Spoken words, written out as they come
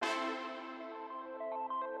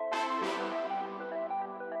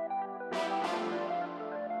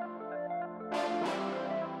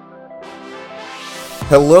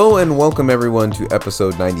Hello and welcome everyone to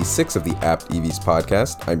episode 96 of the Apt EVs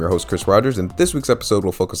podcast. I'm your host Chris Rogers, and this week's episode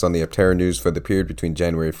will focus on the Aptera news for the period between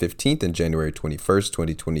January 15th and January 21st,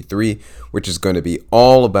 2023, which is going to be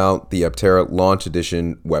all about the Aptera Launch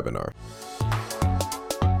Edition webinar.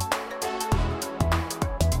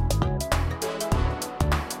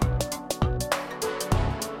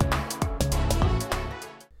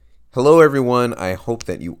 Hello everyone, I hope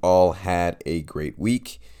that you all had a great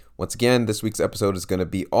week. Once again, this week's episode is going to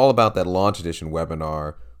be all about that Launch Edition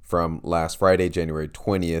webinar from last Friday, January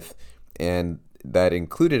 20th, and that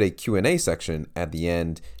included a Q&A section at the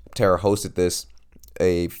end. Aptera hosted this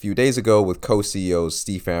a few days ago with co-CEOs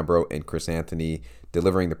Steve Fambro and Chris Anthony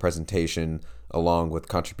delivering the presentation along with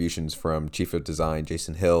contributions from Chief of Design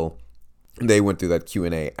Jason Hill. They went through that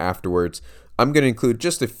Q&A afterwards. I'm going to include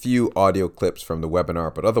just a few audio clips from the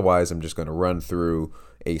webinar, but otherwise I'm just going to run through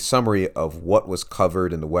a summary of what was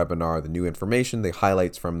covered in the webinar, the new information, the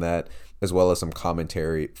highlights from that, as well as some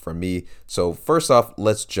commentary from me. So first off,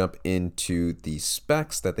 let's jump into the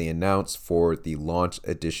specs that they announced for the Launch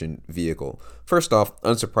Edition vehicle. First off,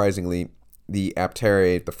 unsurprisingly, the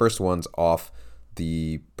Aptera, the first ones off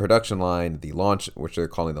the production line, the launch, which they're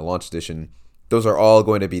calling the Launch Edition, those are all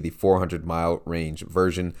going to be the 400-mile range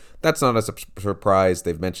version. That's not a surprise.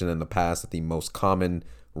 They've mentioned in the past that the most common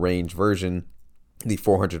range version, the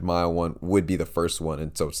 400-mile one, would be the first one.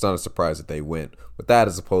 And so it's not a surprise that they went with that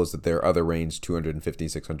as opposed to their other range, 250,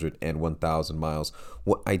 600, and 1,000 miles.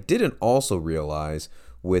 What I didn't also realize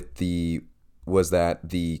was that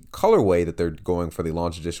the colorway that they're going for the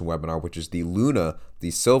Launch Edition webinar, which is the Luna,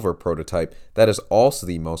 the silver prototype, that is also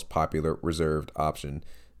the most popular reserved option.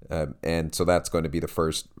 And so that's going to be the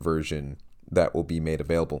first version that will be made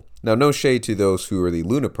available. Now, no shade to those who are the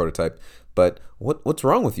Luna prototype, but what's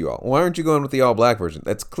wrong with you all? Why aren't you going with the all black version?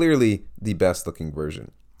 That's clearly the best looking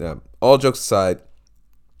version. All jokes aside,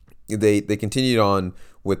 they continued on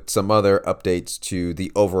with some other updates to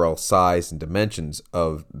the overall size and dimensions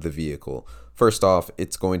of the vehicle. First off,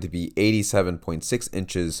 it's going to be 87.6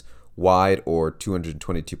 inches wide or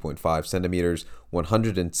 222.5 centimeters,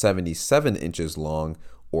 177 inches long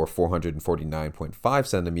or 449.5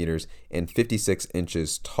 centimeters, and 56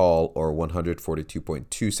 inches tall or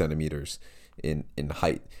 142.2 centimeters in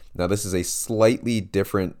height. Now, this is a slightly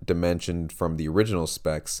different dimension from the original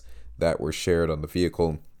specs that were shared on the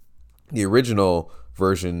vehicle. The original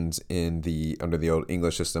versions under the old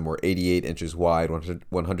English system were 88 inches wide,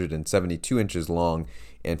 172 inches long,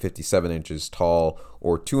 and 57 inches tall,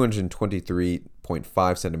 or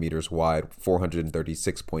 223.5 centimeters wide,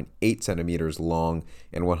 436.8 centimeters long,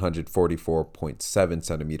 and 144.7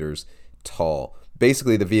 centimeters tall.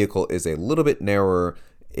 Basically, the vehicle is a little bit narrower,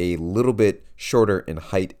 a little bit shorter in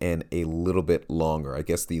height, and a little bit longer. I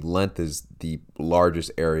guess the length is the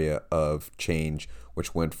largest area of change,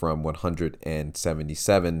 which went from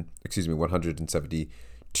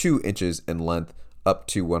 172 inches in length up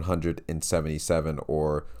to 177,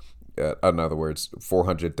 or in other words,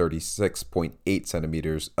 436.8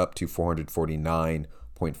 centimeters up to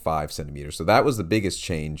 449.5 centimeters. So that was the biggest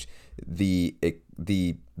change. The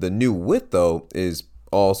new width, though, is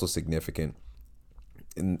also significant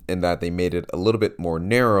in that they made it a little bit more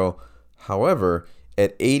narrow. However,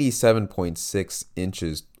 at 87.6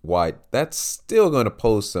 inches wide, that's still going to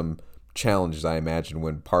pose some challenges, I imagine,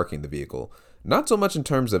 when parking the vehicle. Not so much in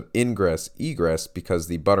terms of ingress, egress, because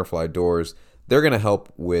the butterfly doors, they're going to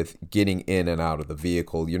help with getting in and out of the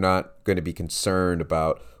vehicle. You're not going to be concerned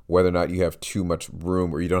about whether or not you have too much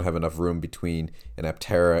room or you don't have enough room between an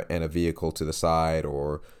Aptera and a vehicle to the side,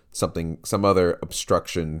 or some other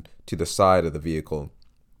obstruction to the side of the vehicle.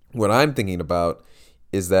 What I'm thinking about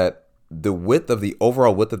is that the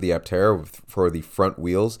overall width of the Aptera for the front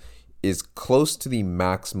wheels is close to the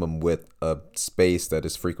maximum width of space that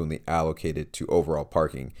is frequently allocated to overall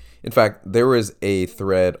parking. In fact, there was a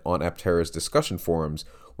thread on Aptera's discussion forums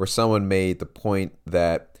where someone made the point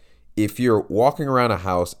that if you're walking around a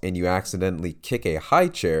house and you accidentally kick a high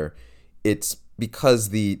chair, it's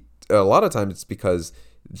because a lot of times it's because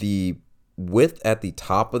the width at the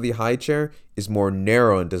top of the high chair is more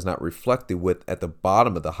narrow and does not reflect the width at the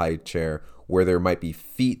bottom of the high chair, where there might be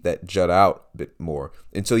feet that jut out a bit more.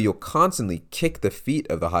 And so you'll constantly kick the feet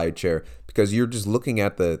of the high chair because you're just looking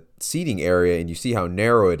at the seating area and you see how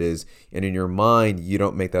narrow it is. And in your mind, you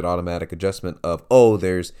don't make that automatic adjustment of, oh,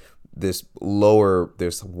 there's this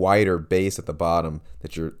wider base at the bottom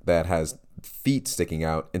that has feet sticking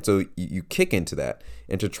out. And so you kick into that.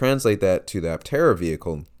 And to translate that to the Aptera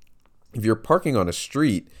vehicle, if you're parking on a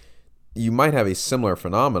street, you might have a similar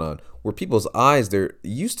phenomenon where people's eyes, they're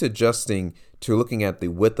used to adjusting to looking at the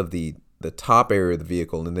width of the the top area of the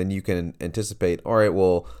vehicle, and then you can anticipate, all right,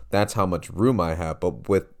 well, that's how much room I have. But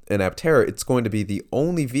with an Aptera, it's going to be the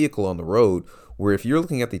only vehicle on the road where if you're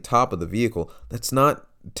looking at the top of the vehicle, that's not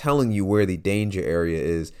telling you where the danger area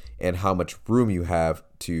is and how much room you have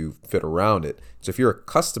to fit around it. So if you're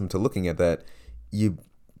accustomed to looking at that,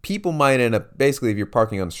 people might end up, basically, if you're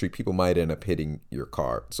parking on the street, people might end up hitting your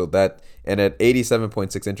car. So that, and at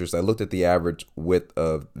 87.6 inches, I looked at the average width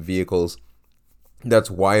of vehicles.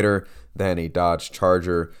 That's wider than a Dodge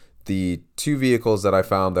Charger. The two vehicles that I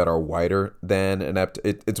found that are wider than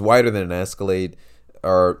it's wider than an Escalade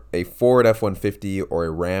are a Ford F-150 or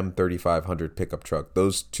a Ram 3500 pickup truck.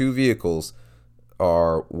 Those two vehicles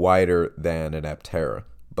are wider than an Aptera.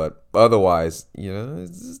 But otherwise,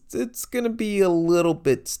 it's going to be a little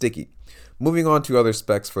bit sticky. Moving on to other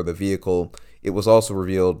specs for the vehicle, it was also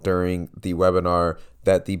revealed during the webinar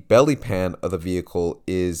that the belly pan of the vehicle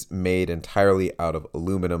is made entirely out of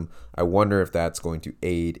aluminum. I wonder if that's going to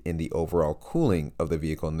aid in the overall cooling of the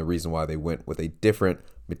vehicle, and the reason why they went with a different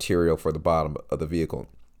material for the bottom of the vehicle.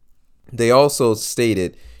 They also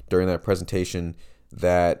stated during that presentation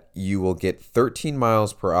that you will get 13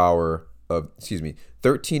 miles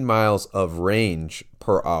of range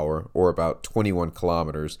per hour, or about 21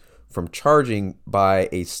 kilometers, from charging by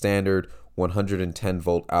a standard 110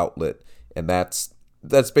 volt outlet. And that's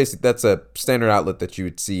a standard outlet that you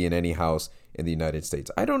would see in any house in the United States.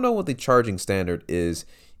 I don't know what the charging standard is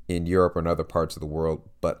in Europe or in other parts of the world,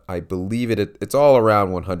 but I believe it's all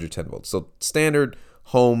around 110 volts. So standard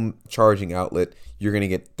home charging outlet, you're going to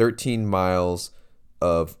get 13 miles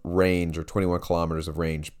of range, or 21 kilometers of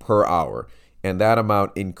range per hour. And that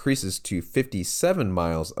amount increases to 57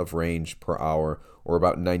 miles of range per hour, or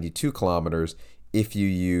about 92 kilometers, if you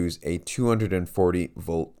use a 240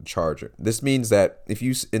 volt charger. This means that if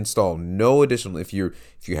you install no additional, if you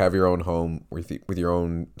have your own home with your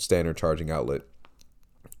own standard charging outlet,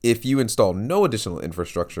 if you install no additional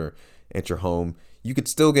infrastructure at your home, you could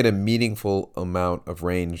still get a meaningful amount of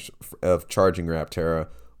range of charging your Aptera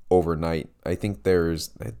overnight. I think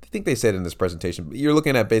they said in this presentation, you're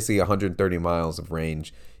looking at basically 130 miles of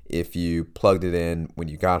range if you plugged it in when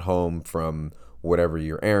you got home from whatever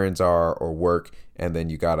your errands are or work, and then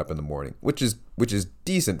you got up in the morning, which is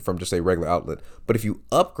decent from just a regular outlet. But if you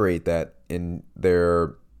upgrade that, in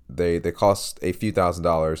they cost a few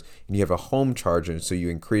 $1,000s, and you have a home charger, so you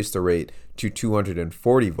increase the rate to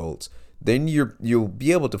 240 volts, then you'll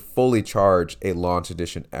be able to fully charge a launch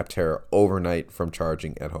edition Aptera overnight from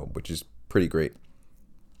charging at home, which is pretty great.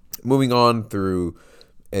 Moving on through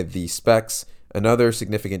the specs, another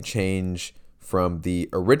significant change from the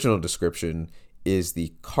original description is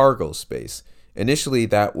the cargo space. Initially,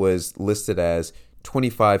 that was listed as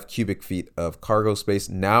 25 cubic feet of cargo space.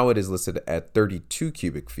 Now it is listed at 32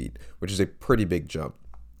 cubic feet, which is a pretty big jump.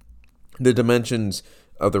 The dimensions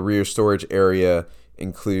of the rear storage area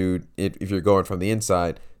include, if you're going from the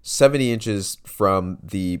inside, 70 inches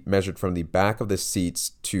measured from the back of the seats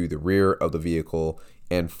to the rear of the vehicle,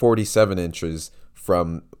 and 47 inches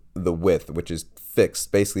from the width, which is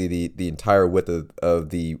fixed. Basically, the entire width of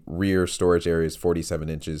the rear storage area is 47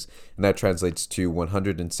 inches, and that translates to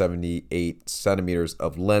 178 centimeters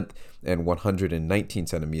of length and 119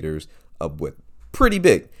 centimeters of width. Pretty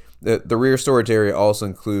big. The rear storage area also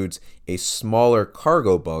includes a smaller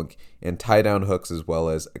cargo bunk and tie-down hooks, as well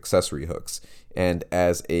as accessory hooks. And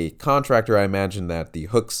as a contractor, I imagine that the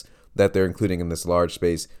hooks that they're including in this large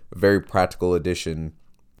space, a very practical addition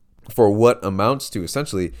for what amounts to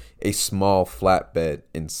essentially a small flatbed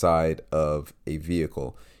inside of a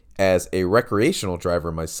vehicle. As a recreational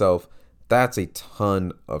driver myself, that's a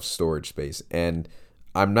ton of storage space, and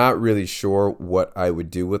I'm not really sure what I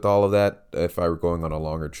would do with all of that if I were going on a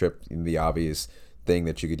longer trip. The obvious thing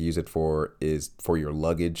that you could use it for is for your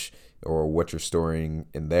luggage or what you're storing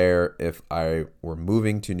in there. If I were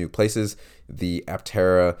moving to new places, the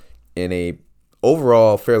Aptera, in a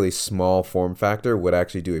overall fairly small form factor, would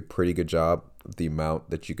actually do a pretty good job with the amount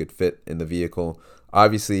that you could fit in the vehicle.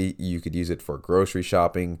 Obviously, you could use it for grocery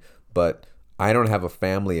shopping, but I don't have a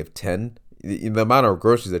family of 10. The amount of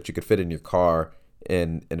groceries that you could fit in your car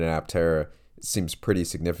in an Aptera seems pretty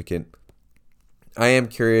significant. I am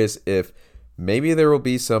curious if maybe there will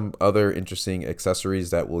be some other interesting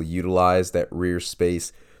accessories that will utilize that rear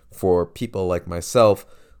space for people like myself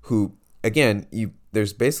who, again,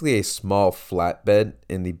 there's basically a small flatbed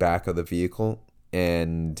in the back of the vehicle,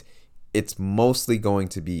 and it's mostly going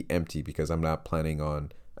to be empty because I'm not planning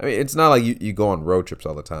on, it's not like you go on road trips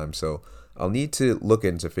all the time, so I'll need to look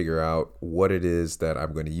in to figure out what it is that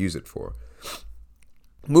I'm going to use it for.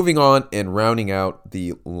 Moving on and rounding out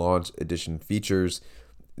the launch edition features,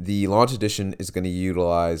 the Launch Edition is going to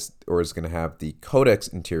utilize, or is going to have, the Codex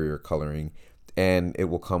interior coloring, and it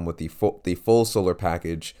will come with the full solar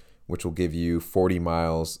package, which will give you 40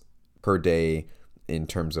 miles per day in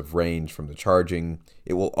terms of range from the charging.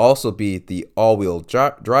 It will also be the all-wheel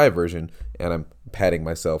drive version, and I'm patting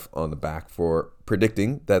myself on the back for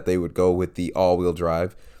predicting that they would go with the all-wheel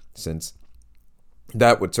drive, since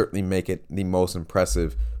that would certainly make it the most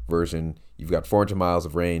impressive version. You've got 400 miles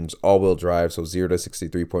of range, all-wheel drive, so 0 to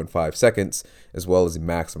 63.5 seconds, as well as the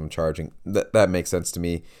maximum charging. That makes sense to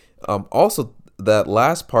me. Also, that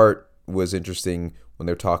last part was interesting when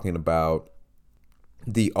they're talking about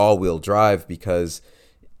the all-wheel drive, because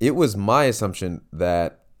it was my assumption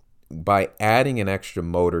that by adding an extra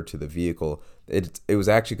motor to the vehicle, it was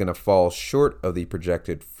actually going to fall short of the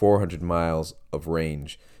projected 400 miles of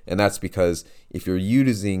range. And that's because if you're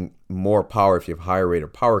using more power, if you have higher rate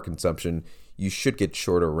of power consumption, you should get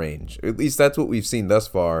shorter range. At least that's what we've seen thus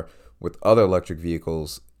far with other electric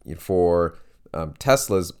vehicles. For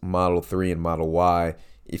Tesla's Model 3 and Model Y,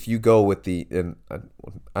 if you go with and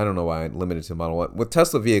I don't know why I limited to Model Y. With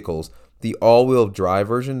Tesla vehicles, the all-wheel drive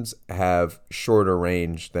versions have shorter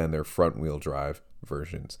range than their front-wheel drive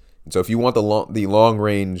versions. And so if you want the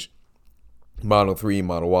long-range Model 3,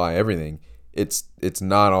 Model Y, everything, it's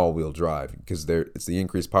not all-wheel drive, because it's the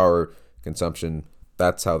increased power consumption.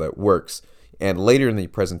 That's how that works. And later in the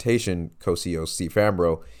presentation, co-CEO Steve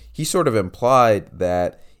Fambro, he sort of implied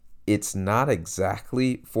that it's not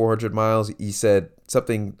exactly 400 miles. He said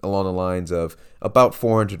something along the lines of about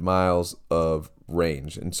 400 miles of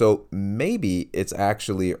range. And so maybe it's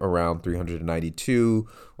actually around 392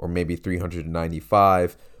 or maybe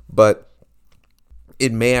 395, but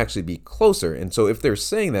it may actually be closer. And so if they're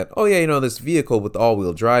saying that, oh yeah, this vehicle with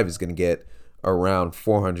all-wheel drive is going to get around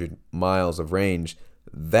 400 miles of range,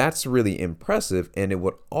 that's really impressive. And it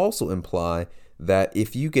would also imply that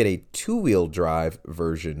if you get a two-wheel drive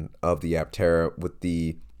version of the Aptera with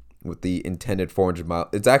the intended 400 miles,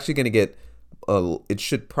 it's actually going to get it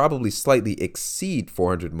should probably slightly exceed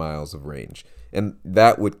 400 miles of range, and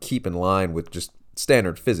that would keep in line with just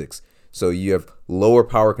standard physics. So you have lower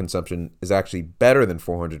power consumption is actually better than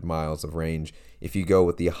 400 miles of range. If you go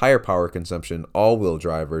with the higher power consumption all-wheel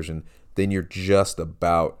drive version, then you're just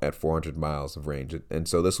about at 400 miles of range. And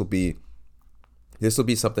so this will be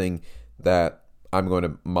something that I'm going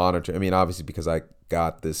to monitor. I mean, obviously, because I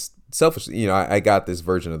got this I got this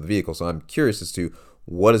version of the vehicle, so I'm curious as to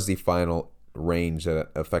what is the final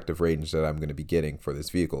effective range that I'm going to be getting for this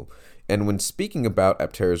vehicle. And when speaking about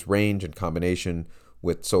Aptera's range in combination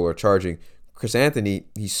with solar charging, Chris Anthony,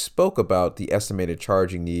 he spoke about the estimated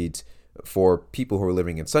charging needs for people who are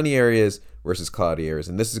living in sunny areas versus cloudy areas.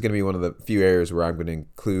 And this is going to be one of the few areas where I'm going to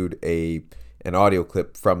include an audio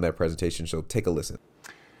clip from that presentation. So take a listen.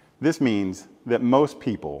 This means that most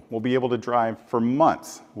people will be able to drive for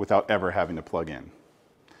months without ever having to plug in.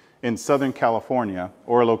 In Southern California,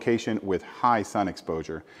 or a location with high sun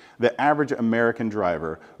exposure, the average American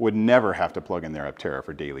driver would never have to plug in their Aptera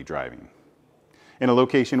for daily driving. In a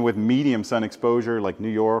location with medium sun exposure like New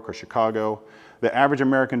York or Chicago, the average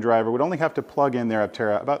American driver would only have to plug in their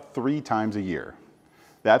Aptera about 3 times a year.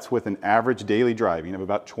 That's with an average daily driving of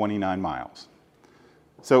about 29 miles.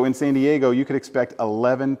 So in San Diego, you could expect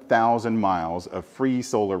 11,000 miles of free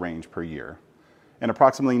solar range per year, and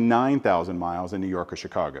approximately 9,000 miles in New York or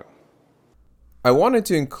Chicago. I wanted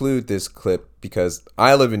to include this clip because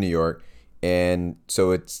I live in New York, and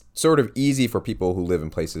so it's sort of easy for people who live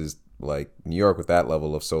in places like New York with that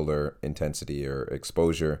level of solar intensity or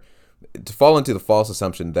exposure to fall into the false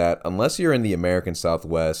assumption that unless you're in the American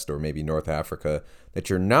Southwest or maybe North Africa, that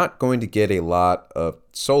you're not going to get a lot of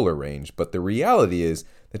solar range. But the reality is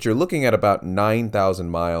that you're looking at about 9,000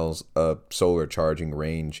 miles of solar charging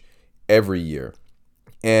range every year.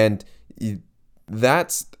 And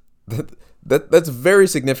that's very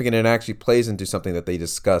significant, and actually plays into something that they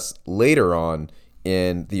discuss later on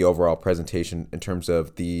in the overall presentation in terms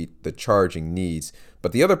of the charging needs.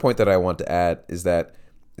 But the other point that I want to add is that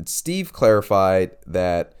Steve clarified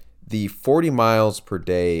that the 40 miles per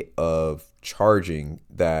day of charging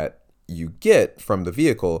that you get from the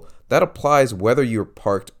vehicle, that applies whether you're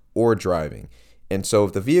parked or driving. And so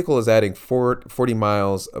if the vehicle is adding 40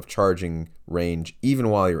 miles of charging range even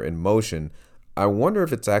while you're in motion, I wonder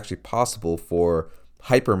if it's actually possible for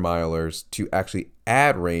hypermilers to actually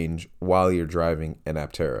add range while you're driving an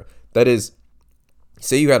Aptera. That is,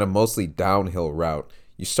 say you had a mostly downhill route.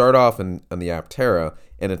 You start off on the Aptera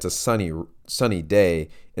and it's a sunny day,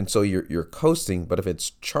 and so you're coasting, but if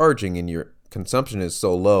it's charging and your consumption is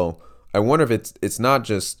so low, I wonder if it's not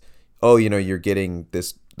just, you're getting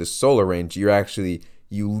this solar range, you're actually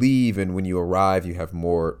you leave and when you arrive, you have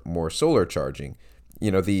more solar charging.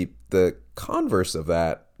 The converse of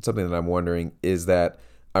that, something that I'm wondering, is that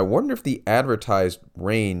I wonder if the advertised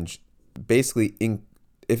range basically,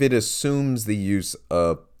 if it assumes the use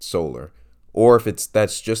of solar, or if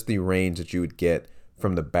that's just the range that you would get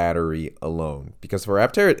from the battery alone. Because for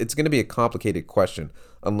Aptera, it's going to be a complicated question.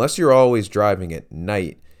 Unless you're always driving at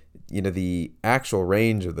night, the actual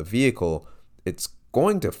range of the vehicle, it's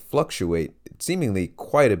going to fluctuate seemingly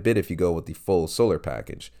quite a bit if you go with the full solar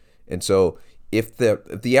package. And so if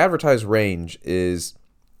the advertised range is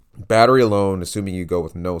battery alone, assuming you go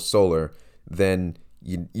with no solar, then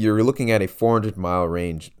you're looking at a 400-mile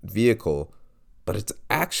range vehicle, but it's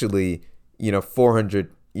actually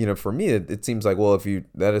 400. For me, it seems like, well,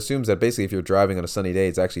 that assumes that basically if you're driving on a sunny day,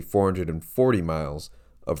 it's actually 440 miles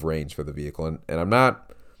of range for the vehicle, and I'm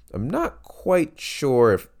not quite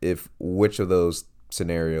sure if which of those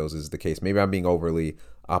scenarios is the case. Maybe I'm being overly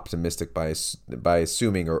optimistic by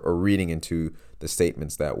assuming or reading into the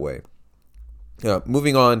statements that way.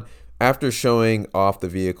 Moving on, after showing off the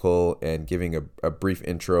vehicle and giving a brief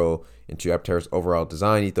intro into Aptera's overall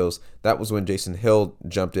design ethos, that was when Jason Hill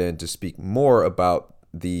jumped in to speak more about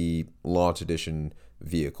the launch edition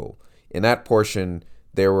vehicle. In that portion,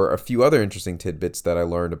 there were a few other interesting tidbits that I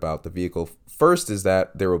learned about the vehicle. First is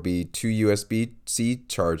that there will be 2 USB-C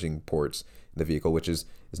charging ports in the vehicle, which is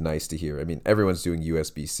nice to hear. I mean, everyone's doing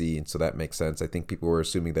USB-C, and so that makes sense. I think people were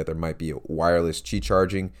assuming that there might be a wireless Qi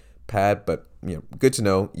charging pad, but good to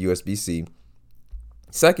know, USB-C.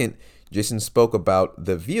 Second, Jason spoke about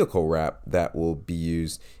the vehicle wrap that will be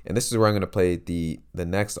used, and this is where I'm going to play the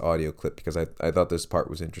next audio clip because I thought this part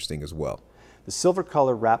was interesting as well. The silver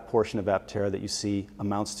color wrap portion of Aptera that you see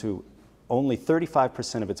amounts to only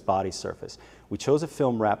 35% of its body surface. We chose a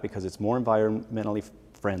film wrap because it's more environmentally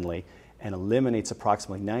friendly and eliminates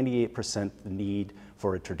approximately 98% the need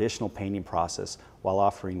for a traditional painting process while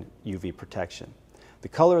offering UV protection. The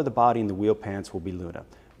color of the body and the wheel pants will be Luna,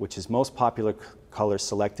 which is most popular color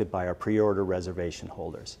selected by our pre-order reservation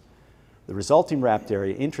holders. The resulting wrapped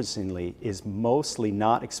area, interestingly, is mostly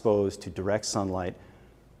not exposed to direct sunlight,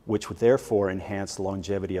 which would therefore enhance the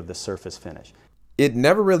longevity of the surface finish. It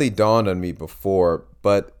never really dawned on me before,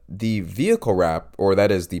 but the vehicle wrap, or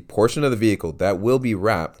that is the portion of the vehicle that will be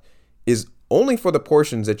wrapped, is only for the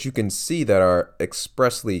portions that you can see that are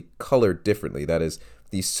expressly colored differently. That is,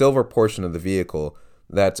 the silver portion of the vehicle,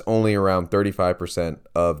 that's only around 35%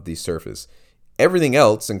 of the surface. Everything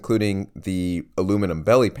else, including the aluminum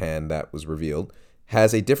belly pan that was revealed,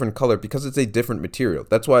 has a different color because it's a different material.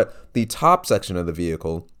 That's why the top section of the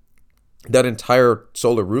vehicle, that entire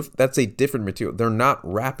solar roof, that's a different material. They're not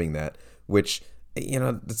wrapping that, which,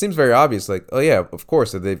 it seems very obvious. Like, oh yeah, of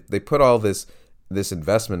course, they put all this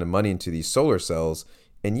investment and money into these solar cells,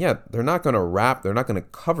 and yet they're not going to wrap, they're not going to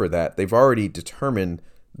cover that. They've already determined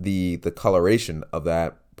the coloration of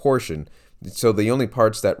that portion. So the only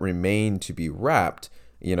parts that remain to be wrapped,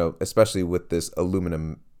 especially with this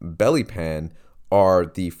aluminum belly pan, are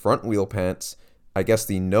the front wheel pants, I guess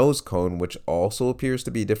the nose cone, which also appears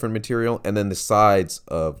to be a different material, and then the sides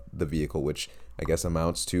of the vehicle, which I guess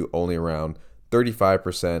amounts to only around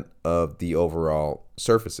 35% of the overall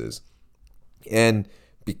surfaces. And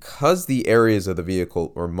because the areas of the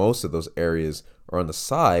vehicle, or most of those areas, are on the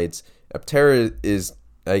sides, Aptera is,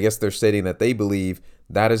 I guess they're stating that they believe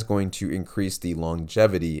that is going to increase the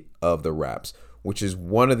longevity of the wraps, which is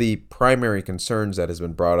one of the primary concerns that has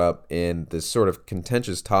been brought up in this sort of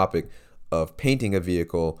contentious topic of painting a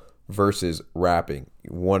vehicle versus wrapping.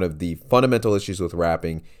 One of the fundamental issues with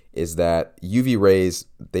wrapping is that UV rays,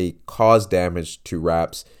 they cause damage to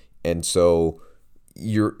wraps, and so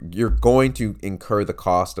you're going to incur the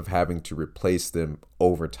cost of having to replace them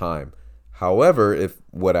over time. However, if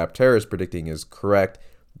what Aptera is predicting is correct,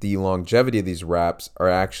 the longevity of these wraps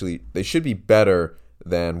they should be better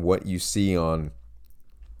than what you see on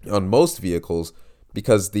most vehicles,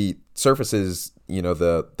 because the surfaces,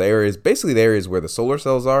 the areas, basically the areas where the solar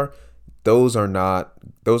cells are, those are not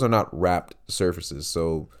wrapped surfaces.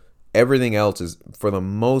 So everything else is, for the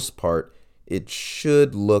most part, it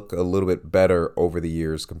should look a little bit better over the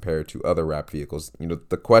years compared to other wrapped vehicles.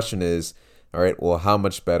 The question is, all right, well, how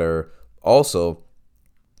much better? Also,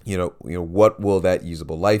 what will that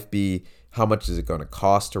usable life be? How much is it going to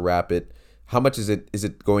cost to wrap it? How much is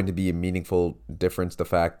it going to be a meaningful difference? The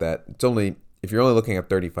fact that if you're only looking at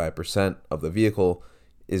 35% of the vehicle,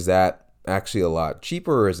 is that actually a lot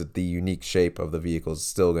cheaper, or is it the unique shape of the vehicle is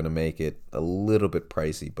still going to make it a little bit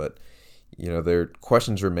pricey? But their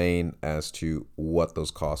questions remain as to what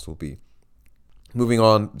those costs will be. Moving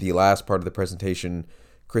on, the last part of the presentation,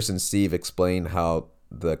 Chris and Steve explained how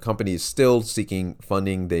the company is still seeking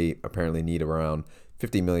funding. They apparently need around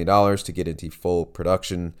 $50 million to get into full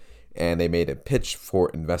production, and they made a pitch for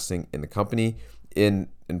investing in the company. In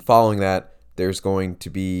following that, there's going to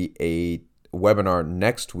be a webinar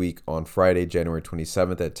next week on Friday, January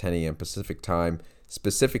 27th at 10 a.m. Pacific time,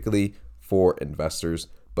 specifically for investors.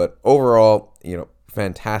 But overall,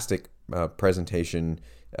 fantastic presentation.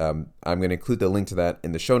 I'm going to include the link to that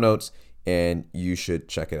in the show notes, and you should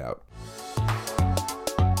check it out.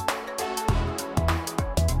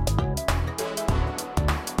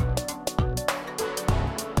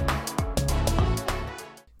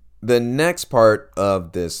 The next part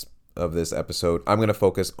of this episode, I'm going to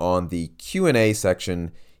focus on the Q&A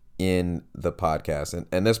section in the podcast.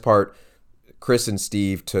 And this part, Chris,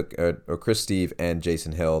 Steve, and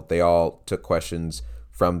Jason Hill, they all took questions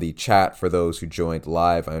from the chat for those who joined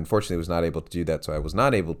live. I unfortunately was not able to do that, so I was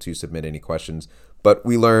not able to submit any questions. But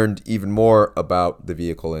we learned even more about the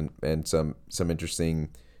vehicle and some interesting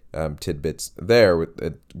tidbits there.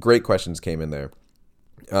 Great questions came in there.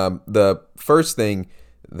 The first thing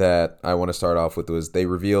that I want to start off with was they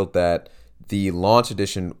revealed that the launch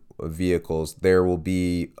edition vehicles, there will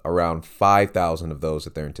be around 5,000 of those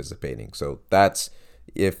that they're anticipating. So that's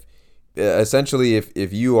if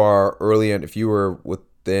you are early and if you were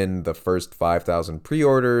within the first 5,000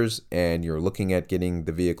 pre-orders and you're looking at getting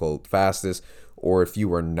the vehicle fastest, or if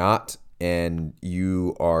you are not and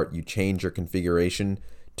you change your configuration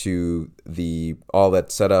to all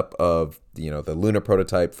that setup of the Luna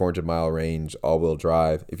prototype, 400-mile range, all-wheel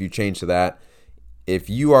drive. If you change to that, if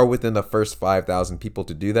you are within the first 5,000 people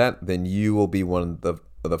to do that, then you will be one of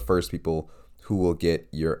the first people who will get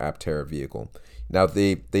your Aptera vehicle. Now,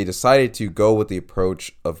 they decided to go with the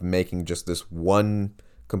approach of making just this one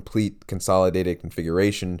complete consolidated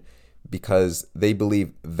configuration because they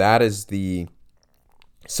believe that is the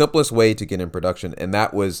simplest way to get in production, and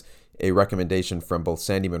that was a recommendation from both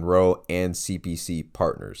Sandy Munro and CPC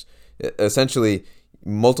partners. Essentially,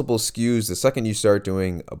 multiple SKUs, the second you start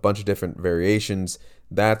doing a bunch of different variations,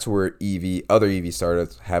 that's where other EV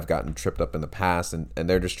startups have gotten tripped up in the past, and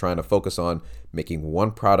they're just trying to focus on making one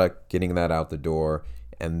product, getting that out the door,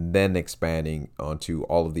 and then expanding onto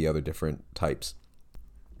all of the other different types.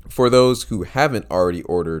 For those who haven't already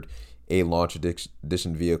ordered a launch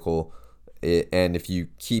edition vehicle, and if you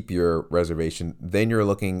keep your reservation, then you're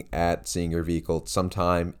looking at seeing your vehicle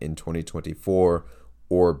sometime in 2024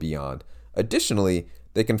 or beyond. Additionally,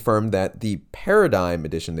 they confirmed that the Paradigm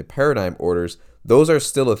edition, the Paradigm orders, those are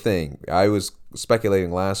still a thing. I was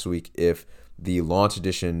speculating last week if the launch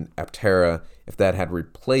edition Aptera, if that had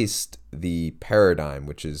replaced the Paradigm,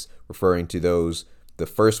 which is referring to the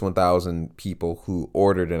first 1,000 people who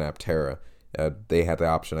ordered an Aptera. They had the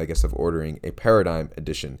option, I guess, of ordering a Paradigm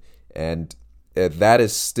edition. And that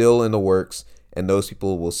is still in the works, and those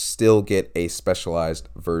people will still get a specialized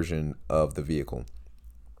version of the vehicle.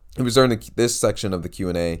 It was during this section of the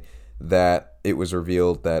Q&A that it was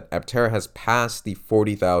revealed that Aptera has passed the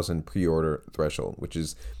 40,000 pre-order threshold, which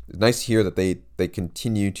is nice to hear that they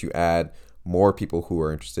continue to add more people who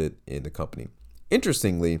are interested in the company.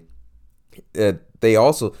 Interestingly, they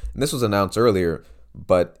also, and this was announced earlier,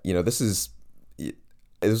 but this is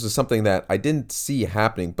something that I didn't see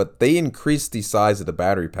happening, but they increased the size of the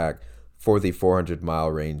battery pack for the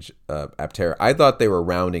 400-mile range Aptera. I thought they were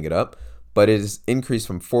rounding it up, but it is increased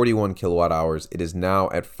from 41 kilowatt hours. It is now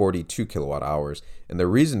at 42 kilowatt hours. And the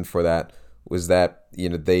reason for that was that,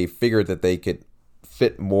 they figured that they could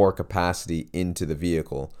fit more capacity into the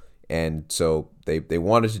vehicle. And so they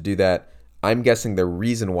wanted to do that. I'm guessing the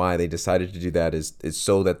reason why they decided to do that is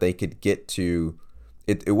so that they could get to,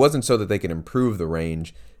 it wasn't so that they could improve the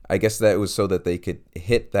range. I guess that it was so that they could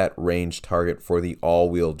hit that range target for the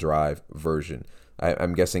all-wheel drive version.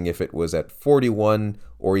 I'm guessing if it was at 41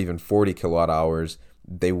 or even 40 kilowatt hours,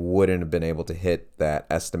 they wouldn't have been able to hit that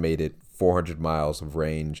estimated 400 miles of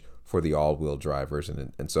range for the all-wheel drive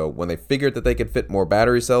version. And so when they figured that they could fit more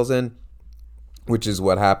battery cells in, which is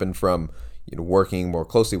what happened from working more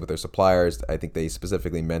closely with their suppliers, I think they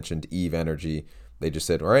specifically mentioned Eve Energy. They just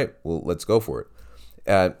said, all right, well, let's go for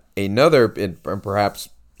it. Another, perhaps,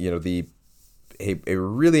 a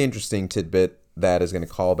really interesting tidbit that is going to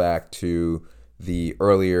call back to the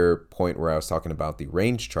earlier point where I was talking about the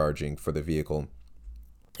range charging for the vehicle.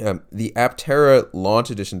 The Aptera launch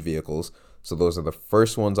edition vehicles, so those are the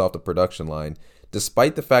first ones off the production line,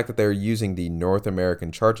 despite the fact that they're using the North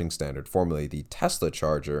American charging standard, formerly the Tesla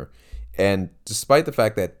charger, and despite the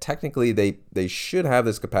fact that technically they should have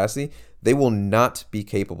this capacity, they will not be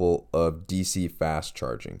capable of DC fast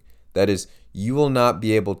charging. That is, you will not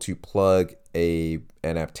be able to plug an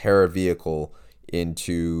Aptera vehicle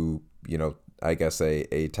into, I guess,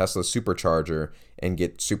 a Tesla supercharger and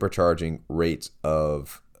get supercharging rates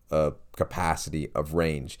of capacity of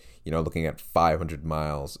range, looking at 500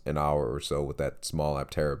 miles an hour or so with that small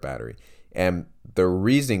Aptera battery. And the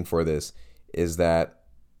reasoning for this is that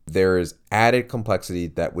there is added complexity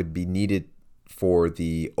that would be needed for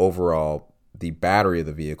the battery of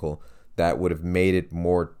the vehicle that would have made it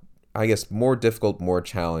more difficult, more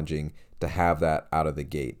challenging to have that out of the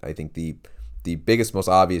gate. I think the biggest, most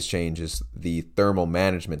obvious change is the thermal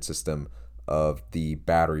management system of the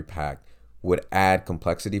battery pack would add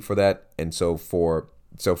complexity for that. And so for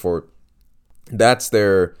that's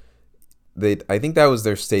their, I think that was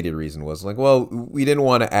their stated reason, was like, well, we didn't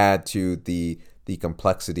want to add to the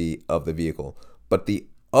complexity of the vehicle. But the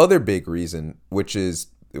other big reason, which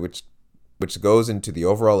goes into the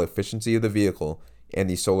overall efficiency of the vehicle and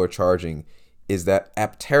the solar charging, is that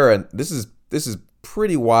Aptera, this is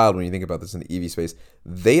pretty wild when you think about this in the EV space.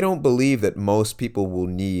 They don't believe that most people will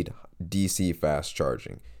need DC fast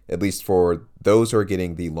charging, at least for those who are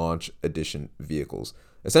getting the launch edition vehicles.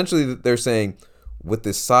 Essentially, they're saying with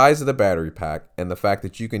the size of the battery pack and the fact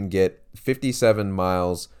that you can get 57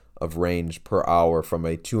 miles of range per hour from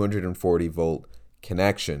a 240 volt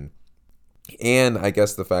connection, and I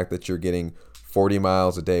guess the fact that you're getting 40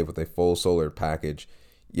 miles a day with a full solar package,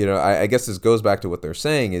 I guess this goes back to what they're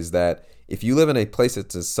saying, is that if you live in a place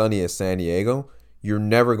that's as sunny as San Diego, you're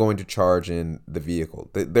never going to charge in the vehicle.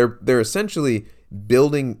 They're essentially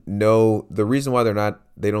building the reason why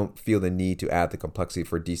they don't feel the need to add the complexity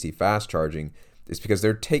for DC fast charging is because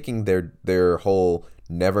they're taking their whole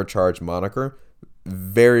never charge moniker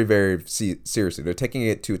very, very seriously. They're taking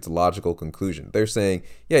it to its logical conclusion. They're saying,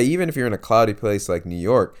 yeah, even if you're in a cloudy place like New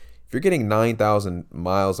York, if you're getting 9,000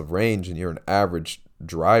 miles of range and you're an average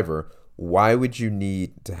driver, why would you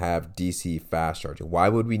need to have DC fast charging? Why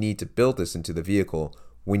would we need to build this into the vehicle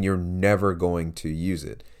when you're never going to use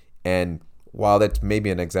it? And while that's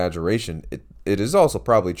maybe an exaggeration, it is also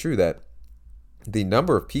probably true that the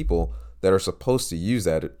number of people that are supposed to use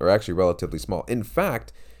that are actually relatively small. In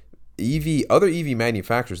fact, other EV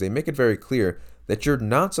manufacturers, they make it very clear that you're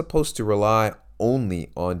not supposed to rely only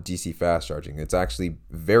on DC fast charging. It's actually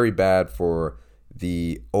very bad for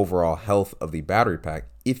the overall health of the battery pack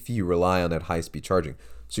if you rely on that high-speed charging.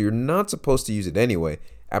 So you're not supposed to use it anyway.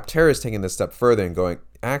 Aptera is taking this step further and going,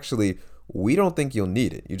 actually, we don't think you'll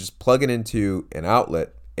need it. You just plug it into an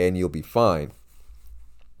outlet and you'll be fine.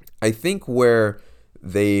 I think where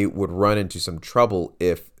they would run into some trouble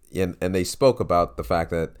and they spoke about the fact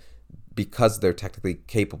that because they're technically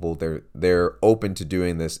capable, they're open to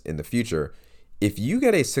doing this in the future. If you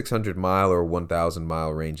get a 600 mile or 1,000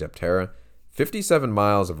 mile range Aptera, 57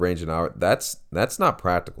 miles of range an hour, that's not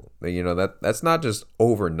practical. That's not just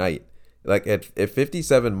overnight. Like at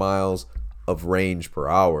 57 miles of range per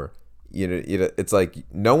hour, it's like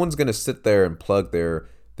no one's gonna sit there and plug their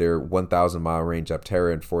 1,000 mile range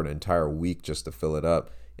Aptera in for an entire week just to fill it up.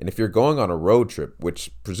 And if you're going on a road trip, which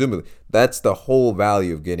presumably that's the whole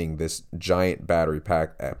value of getting this giant battery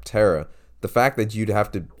pack Aptera, the fact that you'd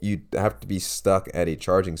have to be stuck at a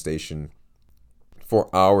charging station for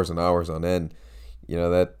hours and hours on end,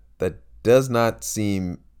 that does not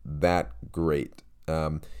seem that great.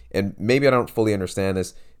 And maybe I don't fully understand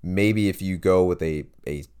this. Maybe if you go with a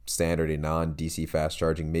standard, a non-DC fast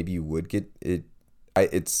charging, maybe you would get it.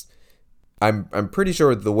 I'm pretty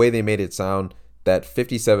sure the way they made it sound, that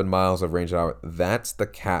 57 miles of range an hour, that's the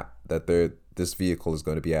cap that this vehicle is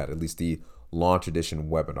going to be at least the launch edition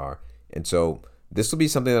webinar. And so this will be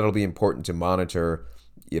something that'll be important to monitor.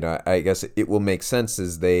 I guess it will make sense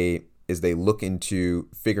as they look into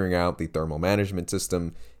figuring out the thermal management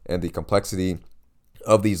system and the complexity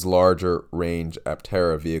of these larger range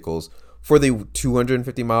Aptera vehicles. For the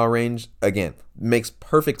 250 mile range, again, makes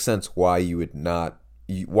perfect sense why you would not.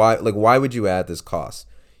 Why would you add this cost?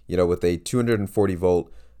 With a 240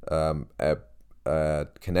 volt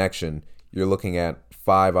connection, you're looking at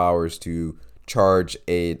 5 hours to charge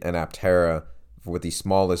an Aptera with the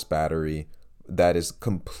smallest battery that is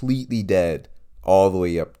completely dead all the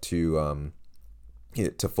way up to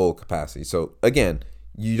full capacity. So again,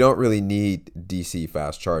 you don't really need DC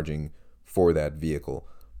fast charging for that vehicle.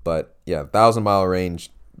 But yeah, 1,000 mile range,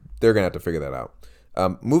 they're gonna have to figure that out.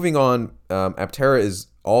 Moving on, Aptera is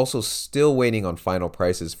also still waiting on final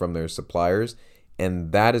prices from their suppliers,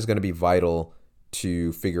 and that is going to be vital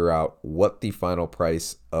to figure out what the final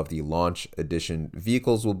price of the launch edition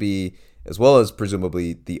vehicles will be, as well as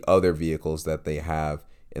presumably the other vehicles that they have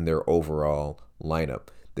in their overall lineup.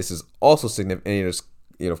 This is also significant,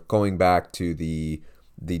 going back to the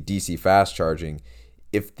DC fast charging.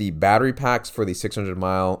 if the battery packs for the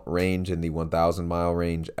 600-mile range and the 1,000-mile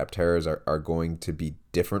range Apteras are going to be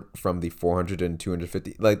different from the 400 and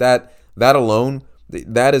 250, like that alone,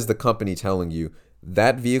 that is the company telling you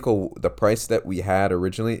that vehicle, the price that we had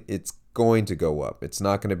originally, it's going to go up. It's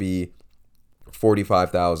not going to be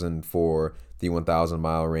 $45,000 for the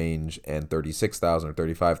 1,000-mile range and $36,000 or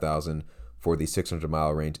 $35,000 for the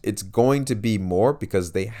 600-mile range. It's going to be more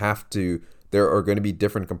because they have to. There are going to be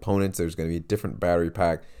different components. There's going to be a different battery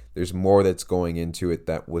pack. There's more that's going into it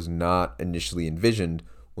that was not initially envisioned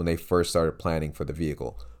when they first started planning for the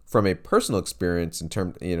vehicle. From a personal experience, in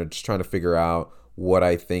terms, just trying to figure out what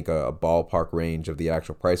I think a ballpark range of the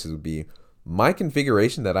actual prices would be, my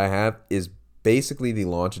configuration that I have is basically the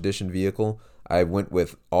launch edition vehicle. I went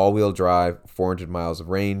with all-wheel drive, 400 miles of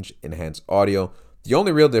range, enhanced audio. The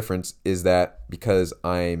only real difference is that because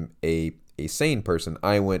I'm a sane person,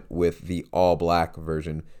 I went with the all-black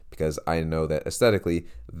version because I know that aesthetically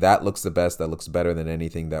that looks the best, that looks better than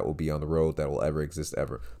anything that will be on the road that will ever exist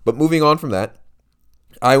ever. But moving on from that,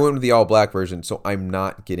 I went with the all-black version, so I'm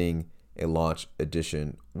not getting a launch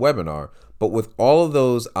edition webinar. But with all of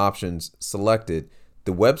those options selected,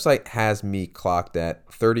 the website has me clocked at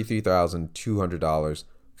 $33,200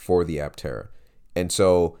 for the Aptera. And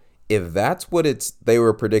so if that's what they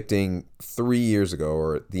were predicting 3 years ago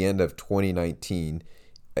or at the end of 2019,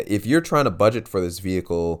 if you're trying to budget for this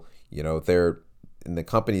vehicle, they're in the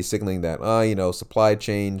company signaling that, supply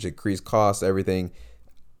chain, increased costs, everything.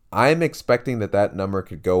 I'm expecting that number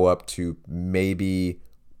could go up to maybe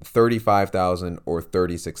 $35,000 or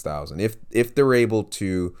 $36,000 if they're able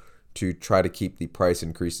to try to keep the price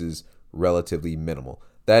increases relatively minimal.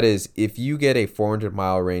 That is, if you get a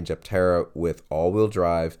 400-mile range Aptera with all-wheel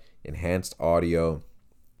drive, enhanced audio,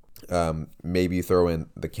 maybe you throw in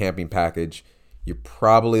the camping package, you're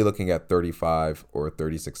probably looking at $35,000 or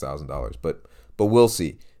 $36,000. But we'll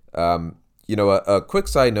see. A quick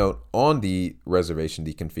side note on the reservation,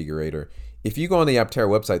 the configurator. If you go on the Aptera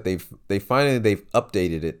website, they've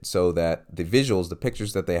updated it so that the visuals, the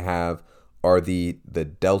pictures that they have, are the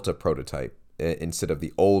Delta prototype instead of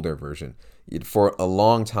the older version. For a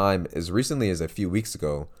long time, as recently as a few weeks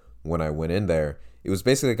ago, when I went in there, it was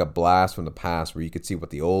basically like a blast from the past where you could see what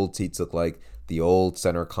the old seats look like, the old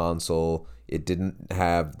center console. It didn't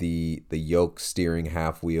have the yoke steering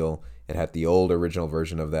half wheel. It had the old original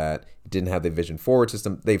version of that. It didn't have the Vision Forward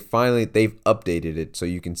system. They've updated it so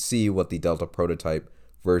you can see what the Delta prototype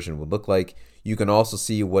version would look like. You can also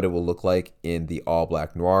see what it will look like in the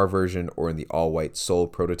all-black Noir version or in the all-white Soul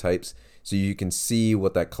prototypes. So you can see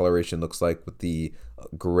what that coloration looks like with the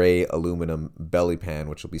gray aluminum belly pan,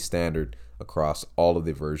 which will be standard across all of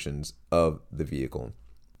the versions of the vehicle.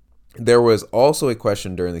 There was also a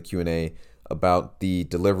question during the Q&A about the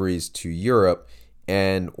deliveries to Europe,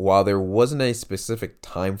 and while there wasn't a specific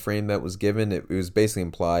time frame that was given, it was basically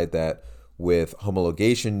implied that with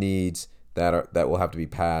homologation needs that will have to be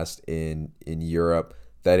passed in Europe,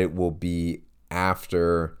 that it will be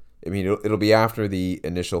after. It'll be after the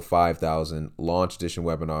initial 5,000 launch edition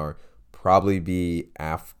webinar, probably be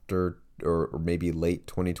after or maybe late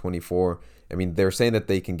 2024. They're saying that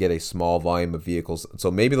they can get a small volume of vehicles.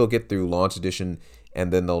 So maybe they'll get through launch edition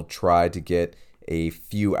and then they'll try to get a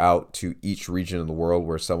few out to each region of the world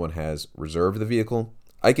where someone has reserved the vehicle.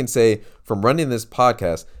 I can say from running this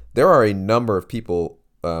podcast, there are a number of people,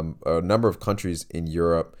 a number of countries in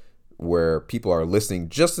Europe where people are listening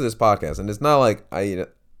just to this podcast. And it's not like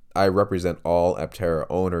I represent all Aptera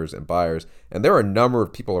owners and buyers, and there are a number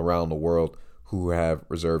of people around the world who have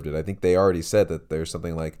reserved it. I think they already said that there's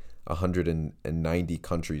something like 190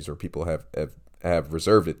 countries where people have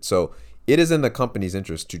reserved it. So it is in the company's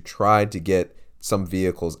interest to try to get some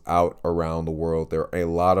vehicles out around the world. There are a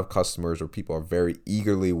lot of customers where people are very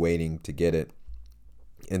eagerly waiting to get it.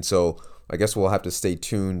 And so I guess we'll have to stay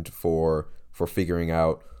tuned for figuring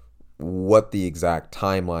out what the exact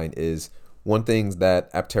timeline is. One thing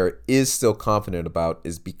that Aptera is still confident about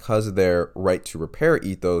is because of their right to repair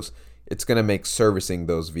ethos, it's going to make servicing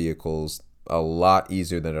those vehicles a lot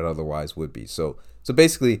easier than it otherwise would be. So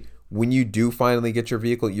basically, when you do finally get your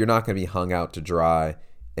vehicle, you're not going to be hung out to dry,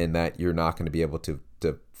 and that you're not going to be able to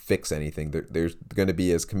fix anything. They're going to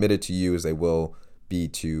be as committed to you as they will be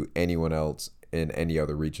to anyone else in any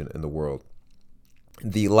other region in the world.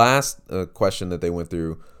 The last question that they went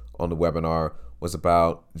through on the webinar was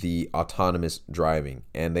about the autonomous driving,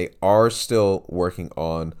 and they are still working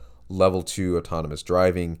on level 2 autonomous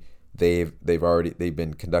driving. They've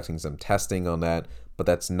been conducting some testing on that, but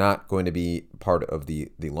that's not going to be part of the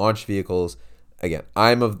launch vehicles. Again,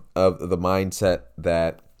 I'm of the mindset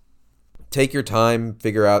that take your time,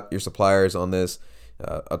 figure out your suppliers on this.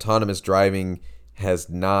 Autonomous driving, has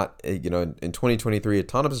not, in 2023,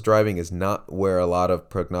 autonomous driving is not where a lot of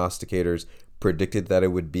prognosticators predicted that it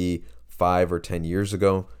would be 5 or 10 years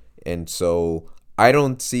ago. And so I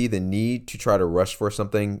don't see the need to try to rush for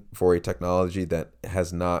something, for a technology that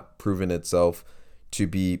has not proven itself to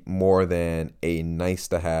be more than a nice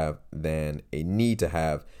to have than a need to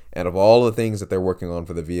have. And of all the things that they're working on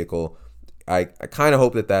for the vehicle, I kind of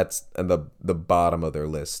hope that that's at the bottom of their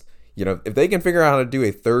list. If they can figure out how to do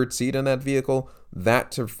a third seat in that vehicle,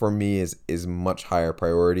 that for me is much higher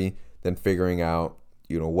priority than figuring out,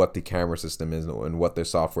 what the camera system is and what their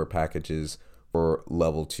software package is for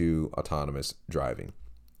level 2 autonomous driving.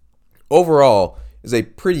 Overall, is a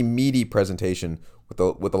pretty meaty presentation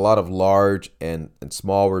with a lot of large and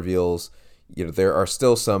small reveals. There are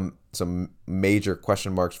still some major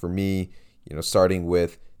question marks for me, starting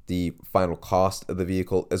with the final cost of the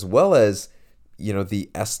vehicle, as well as,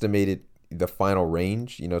 the final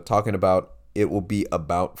range, talking about it will be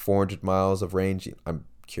about 400 miles of range. I'm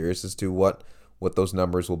curious as to what those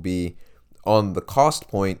numbers will be. On the cost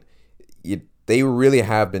point, they really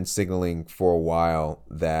have been signaling for a while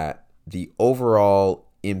that the overall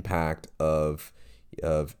impact of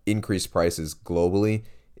increased prices globally,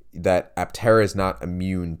 that Aptera is not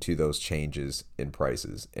immune to those changes in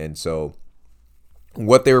prices. And so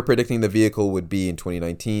what they were predicting the vehicle would be in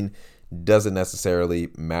 2019 doesn't necessarily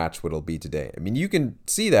match what it'll be today. I mean, you can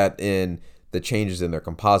see that in the changes in their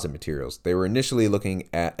composite materials. They were initially looking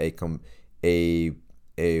at a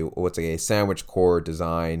sandwich core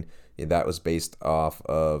design that was based off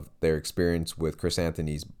of their experience with Chris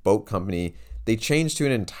Anthony's boat company. They changed to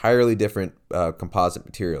an entirely different composite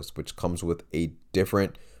materials, which comes with a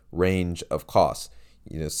different range of costs.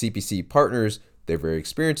 CPC partners, they're very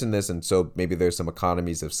experienced in this, and so maybe there's some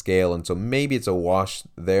economies of scale, and so maybe it's a wash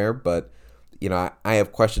there. But I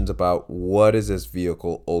have questions about what is this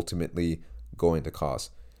vehicle ultimately going to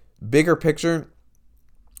cost. Bigger picture,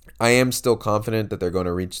 I am still confident that they're going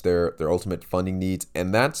to reach their ultimate funding needs,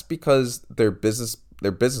 and that's because their business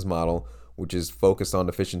model, which is focused on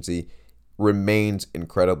efficiency, remains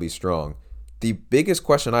incredibly strong. The biggest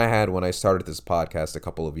question I had when I started this podcast a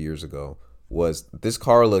couple of years ago was, this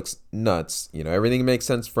car looks nuts. Everything makes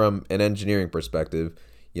sense from an engineering perspective.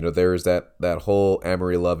 There's that whole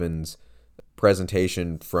Amory Lovins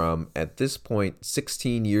presentation from, at this point,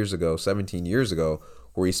 17 years ago,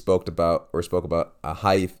 where he spoke about a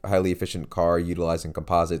highly efficient car utilizing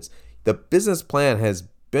composites. The business plan has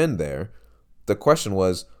been there. The question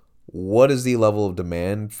was, what is the level of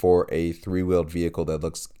demand for a three-wheeled vehicle that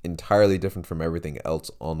looks entirely different from everything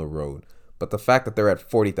else on the road? But the fact that they're at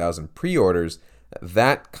 40,000 pre-orders,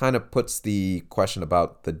 that kind of puts the question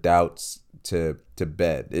about the doubts to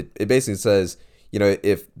bed. It basically says,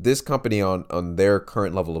 if this company on their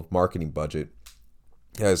current level of marketing budget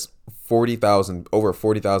has over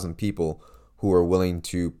 40,000 people who are willing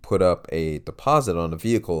to put up a deposit on a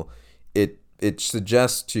vehicle, it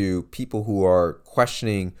suggests to people who are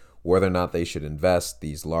questioning whether or not they should invest,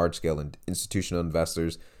 these large-scale institutional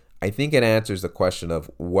investors, I think it answers the question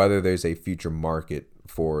of whether there's a future market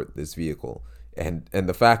for this vehicle. And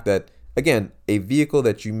the fact that, again, a vehicle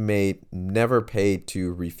that you may never pay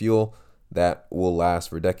to refuel, that will last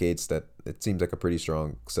for decades, that it seems like a pretty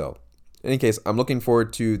strong sell. In any case, I'm looking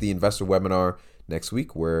forward to the investor webinar next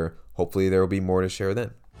week, where hopefully there will be more to share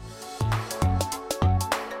then.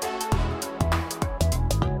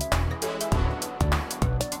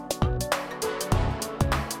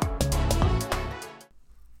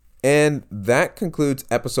 And that concludes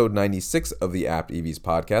episode 96 of the Apt EVs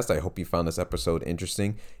podcast. I hope you found this episode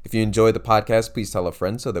interesting. If you enjoyed the podcast, please tell a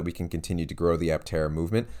friend so that we can continue to grow the Aptera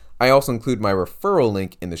movement. I also include my referral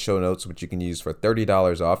link in the show notes, which you can use for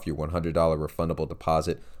 $30 off your $100 refundable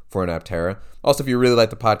deposit for an Aptera. Also, if you really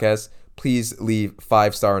like the podcast, please leave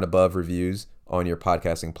 5-star and above reviews on your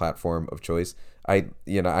podcasting platform of choice. I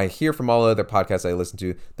hear from all other podcasts I listen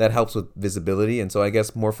to that helps with visibility, and so I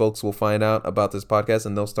guess more folks will find out about this podcast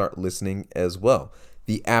and they'll start listening as well.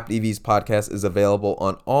 The Apt EVs podcast is available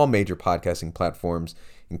on all major podcasting platforms,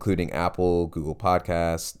 including Apple, Google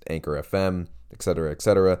Podcasts, Anchor FM, etc.,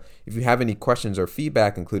 etc. If you have any questions or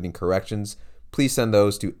feedback, including corrections, please send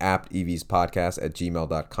those to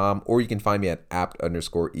aptevspodcast@gmail.com, or you can find me at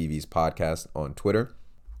apt_evspodcast on Twitter.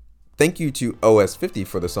 Thank you to OS50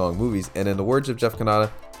 for the song Movies, and in the words of Jeff Kanata,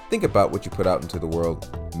 think about what you put out into the world,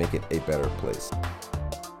 make it a better place.